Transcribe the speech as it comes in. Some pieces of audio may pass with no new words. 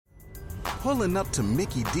Pulling up to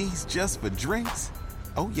Mickey D's just for drinks?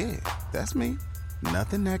 Oh yeah, that's me.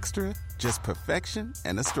 Nothing extra, just perfection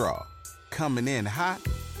and a straw. Coming in hot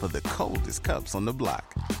for the coldest cups on the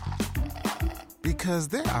block. Because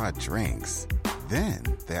there are drinks. Then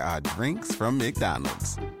there are drinks from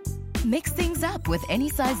McDonald's. Mix things up with any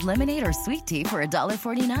size lemonade or sweet tea for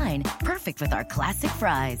 $1.49. Perfect with our classic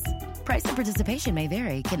fries. Price and participation may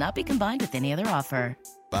vary. Cannot be combined with any other offer.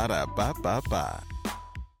 Ba-da-ba-ba-ba.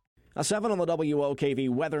 A 7 on the WOKV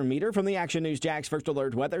weather meter from the Action News Jax First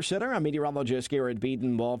Alert Weather Center. I'm meteorologist Garrett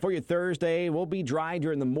Beatonball. For your Thursday, we'll be dry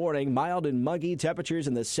during the morning, mild and muggy, temperatures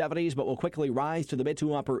in the 70s, but will quickly rise to the mid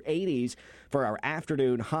to upper 80s for our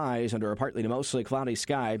afternoon highs under a partly to mostly cloudy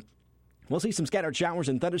sky. We'll see some scattered showers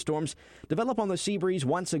and thunderstorms develop on the sea breeze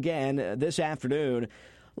once again this afternoon.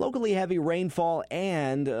 Locally heavy rainfall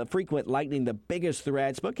and frequent lightning, the biggest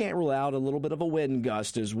threats, but can't rule out a little bit of a wind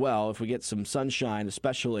gust as well if we get some sunshine,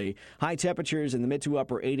 especially. High temperatures in the mid to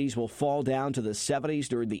upper 80s will fall down to the 70s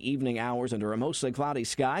during the evening hours under a mostly cloudy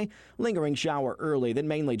sky. Lingering shower early, then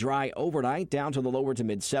mainly dry overnight down to the lower to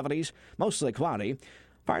mid 70s, mostly cloudy.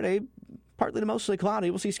 Friday, partly to mostly cloudy.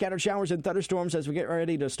 We'll see scattered showers and thunderstorms as we get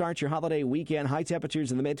ready to start your holiday weekend. High temperatures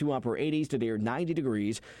in the mid to upper 80s to near 90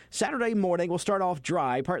 degrees. Saturday morning, we'll start off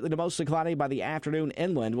dry, partly to mostly cloudy by the afternoon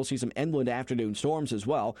inland. We'll see some inland afternoon storms as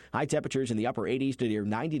well. High temperatures in the upper 80s to near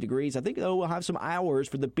 90 degrees. I think, though, we'll have some hours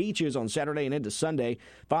for the beaches on Saturday and into Sunday.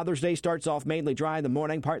 Father's Day starts off mainly dry in the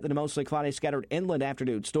morning, partly to mostly cloudy, scattered inland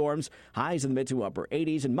afternoon storms. Highs in the mid to upper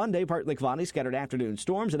 80s. And Monday, partly cloudy, scattered afternoon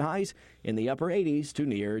storms and highs in the upper 80s to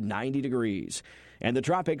near 90 degrees. And the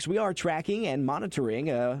tropics, we are tracking and monitoring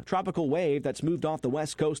a tropical wave that's moved off the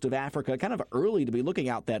west coast of Africa. Kind of early to be looking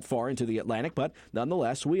out that far into the Atlantic, but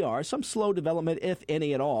nonetheless, we are. Some slow development, if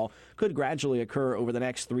any at all, could gradually occur over the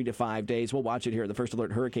next 3 to 5 days. We'll watch it here at the First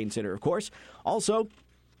Alert Hurricane Center, of course. Also,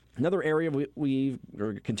 another area we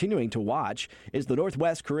are continuing to watch is the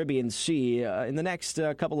Northwest Caribbean Sea. In the next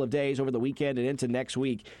couple of days, over the weekend and into next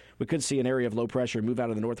week, we could see an area of low pressure move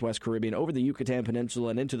out of the Northwest Caribbean over the Yucatan Peninsula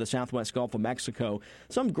and into the southwest Gulf of Mexico.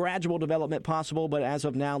 Some gradual development possible, but as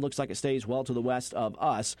of now, looks like it stays well to the west of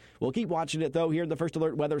us. We'll keep watching it, though, here in the First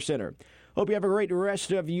Alert Weather Center. Hope you have a great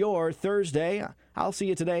rest of your Thursday. I'll see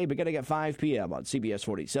you today beginning at 5 p.m. on CBS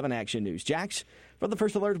 47 Action News Jax. From the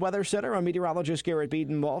First Alert Weather Center, I'm meteorologist Garrett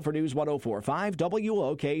Beatonball for News 104.5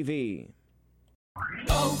 WOKV.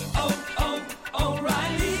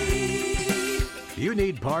 O'Reilly. You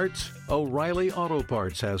need parts? O'Reilly Auto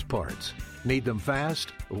Parts has parts. Need them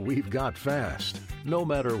fast? We've got fast. No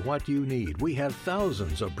matter what you need, we have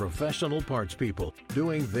thousands of professional parts people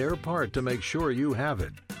doing their part to make sure you have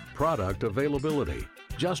it. Product availability.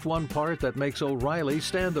 Just one part that makes O'Reilly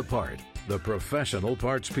stand apart. The professional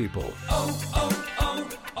parts people.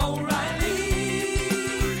 O'Reilly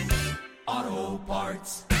Auto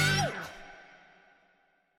Parts.